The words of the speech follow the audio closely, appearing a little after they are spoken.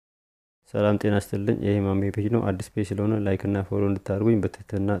ሰላም ጤና ይስጥልኝ ይሄ ማሜ ፔጅ ነው አዲስ ፔጅ ስለሆነ ላይክ እና ፎሎ እንድታደርጉኝ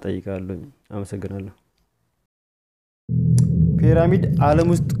በትህትና ጠይቃለሁ አመሰግናለሁ ፔራሚድ ዓለም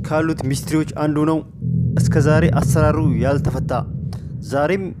ውስጥ ካሉት ሚስጥሮች አንዱ ነው እስከዛሬ አሰራሩ ያልተፈታ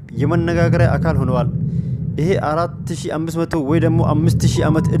ዛሬም የመነጋገሪያ አካል ሆነዋል ይሄ 4500 ወይ ደግሞ 5000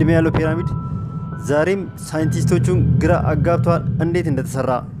 ዓመት እድሜ ያለው ፔራሚድ ዛሬም ሳይንቲስቶቹን ግራ አጋብቷል እንዴት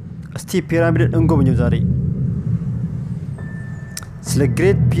እንደተሰራ እስቲ ፔራሚድን እንጎብኘው ዛሬ ስለ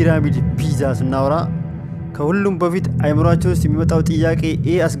ግሬት ፒራሚድ ፒዛ ስናወራ ከሁሉም በፊት አይምሮአቸው ውስጥ የሚመጣው ጥያቄ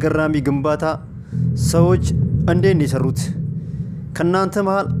አስገራሚ ግንባታ ሰዎች እንዴት ነው የሰሩት ከናንተ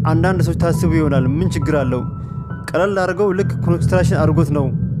መሃል አንዳንድ ሰዎች ታስቡ ይሆናል ምን ችግር አለው ቀለል አድርገው ልክ ኮንስትራክሽን አድርጎት ነው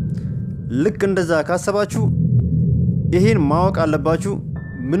ልክ እንደዛ ካሰባችሁ ይሄን ማወቅ አለባችሁ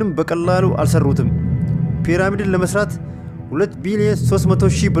ምንም በቀላሉ አልሰሩትም ፒራሚድን ለመስራት 2 ቢሊዮን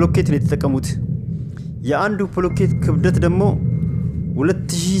 300 ሺህ ብሎኬት ነው የተጠቀሙት የአንዱ ብሎኬት ክብደት ደግሞ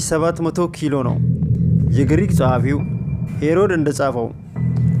 2700 ኪሎ ነው የግሪክ ጸሐፊው ሄሮድ እንደጻፈው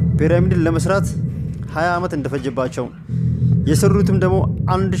ፒራሚድን ለመስራት 20 ዓመት እንደፈጀባቸው የሰሩትም ደግሞ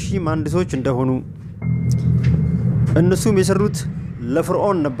 1000 መሐንዲሶች እንደሆኑ እነሱም የሰሩት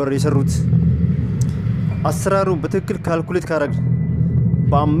ለፍርዖን ነበር የሰሩት አሰራሩ በትክክል ካልኩሌት ካረግ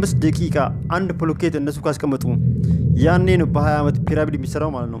በ5 ደቂቃ አንድ ብሎኬት እነሱ ካስቀመጡ ያኔ ነው በ20 ዓመት ፒራሚድ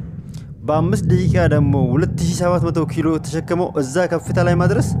የሚሰራው ማለት ነው በ5 ደቂቃ ደግሞ 2700 ኪሎ ተሸክመው እዛ ከፍታ ላይ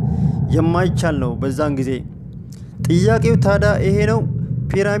ማድረስ የማይቻል ነው በዛን ጊዜ ጥያቄው ታዳ ይሄ ነው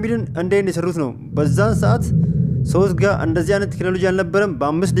ፒራሚድን እንዴት የሰሩት ነው በዛን ሰዓት ሰዎች ጋር እንደዚህ አይነት ቴክኖሎጂ አልነበረም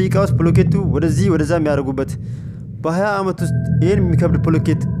በ5 ደቂቃ ውስጥ ብሎኬቱ ወደዛ የሚያደርጉበት በ20 ዓመት ውስጥ ይሄን የሚከብድ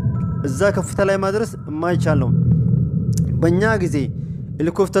ብሎኬት እዛ ከፍታ ላይ ማድረስ የማይቻል ነው በእኛ ጊዜ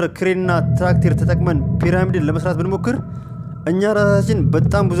ሄሊኮፕተር ክሬንና ትራክተር ተጠቅመን ፒራሚድን ለመስራት ብንሞክር እኛ ራሳችን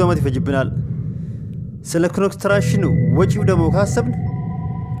በጣም ብዙ አመት ይፈጅብናል ስለ ኮንስትራክሽን ወጪው ደግሞ ካሰብን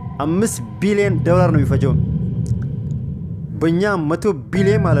 $5 ቢሊዮን ነው የሚፈጀው በእኛ 100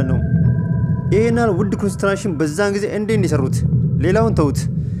 ቢሊዮን ማለት ነው ይሄናል ውድ ኮንስትራክሽን በዛን ጊዜ እንዴት ይሰሩት ሌላውን ተውት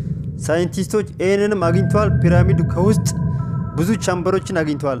ሳይንቲስቶች ይሄንንም አግኝተዋል ፒራሚዱ ከውስጥ ብዙ ቻምበሮችን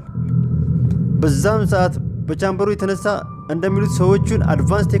አግኝተዋል በዛም ሰዓት በቻምበሩ የተነሳ እንደሚሉት ሰዎችን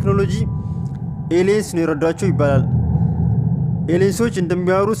አድቫንስ ቴክኖሎጂ ኤሊየንስ ነው ይረዳቸው ይባላል ኤሊየንሶች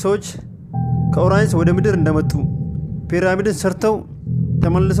እንደሚያወሩ ሰዎች ከኦራይንስ ወደ ምድር እንደመጡ ፒራሚድን ሰርተው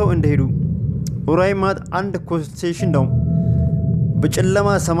ተመልሰው እንደሄዱ ኦራይ ማለት አንድ ኮንስቴሌሽን ነው በጨለማ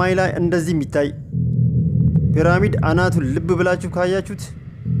ሰማይ ላይ እንደዚህ የሚታይ ፒራሚድ አናቱ ልብ ብላችሁ ካያችሁት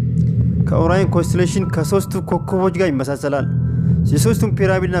ከኦራይን ኮንስቴሌሽን ከሶስቱ ኮከቦች ጋር ይመሳሰላል የሶስቱም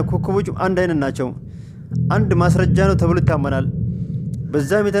ፒራሚድና ኮከቦቹ አንድ አይነት ናቸው አንድ ማስረጃ ነው ተብሎ ይታመናል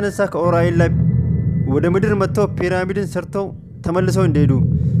በዛም የተነሳ ከኦራይን ላይ ወደ ምድር መጥተው ፒራሚድን ሰርተው ተመልሰው እንደሄዱ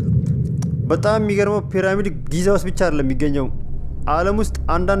በጣም የሚገርመው ፒራሚድ ጊዛ ውስጥ ብቻ አይደለም የሚገኘው ዓለም ውስጥ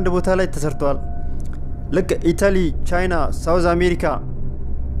አንዳንድ ቦታ ላይ ተሰርቷል ልክ ኢታሊ ቻይና ሳውዝ አሜሪካ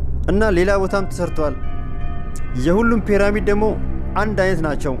እና ሌላ ቦታም ተሰርቷል የሁሉም ፒራሚድ ደግሞ አንድ አይነት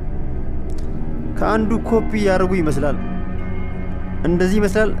ናቸው ከአንዱ ኮፒ ያደርጉ ይመስላል እንደዚህ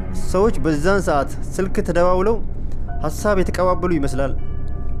ይመስላል ሰዎች በዛን ሰዓት ስልክ ተደዋውለው ሐሳብ የተቀባበሉ ይመስላል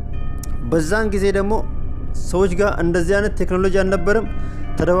በዛን ጊዜ ደግሞ ሰዎች ጋር እንደዚህ አይነት ቴክኖሎጂ አልነበረም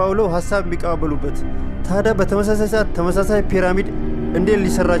ተደዋውለው ሐሳብ የሚቀባበሉበት ታዲያ በተመሳሳይ ሰዓት ተመሳሳይ ፒራሚድ እንዴት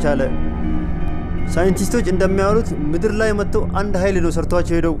ሊሰራ ቻለ ሳይንቲስቶች እንደሚያወሩት ምድር ላይ መጥተው አንድ ኃይል ነው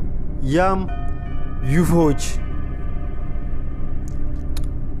ሰርቷቸው ሄደው ያም ዩፎዎች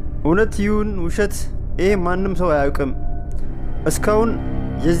እውነት ይሁን ውሸት ይሄ ማንም ሰው አያውቅም እስካሁን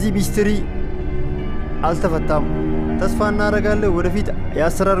የዚህ ሚስጥሪ አልተፈታም ተስፋ እናደርጋለን ወደፊት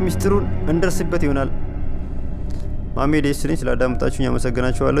ያሰራር ሚስጥሩን እንደርስበት ይሆናል ማሜ ዴስቲኒ ስላዳመጣችሁኝ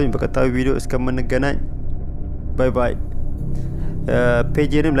አመሰግናችኋለሁ በቀጣዩ ቪዲዮ እስከምንገናኝ ባይ ባይ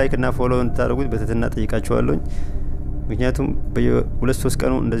ፔጅንም ላይክ እና ፎሎ እንድታደርጉት በትህትና ጠይቃችኋለሁ ምክንያቱም በየ2-3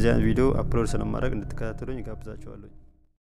 ቀኑ እንደዚህ አይነት ቪዲዮ አፕሎድ ስለማድረግ እንድትከታተሉኝ ጋብዛችኋለሁ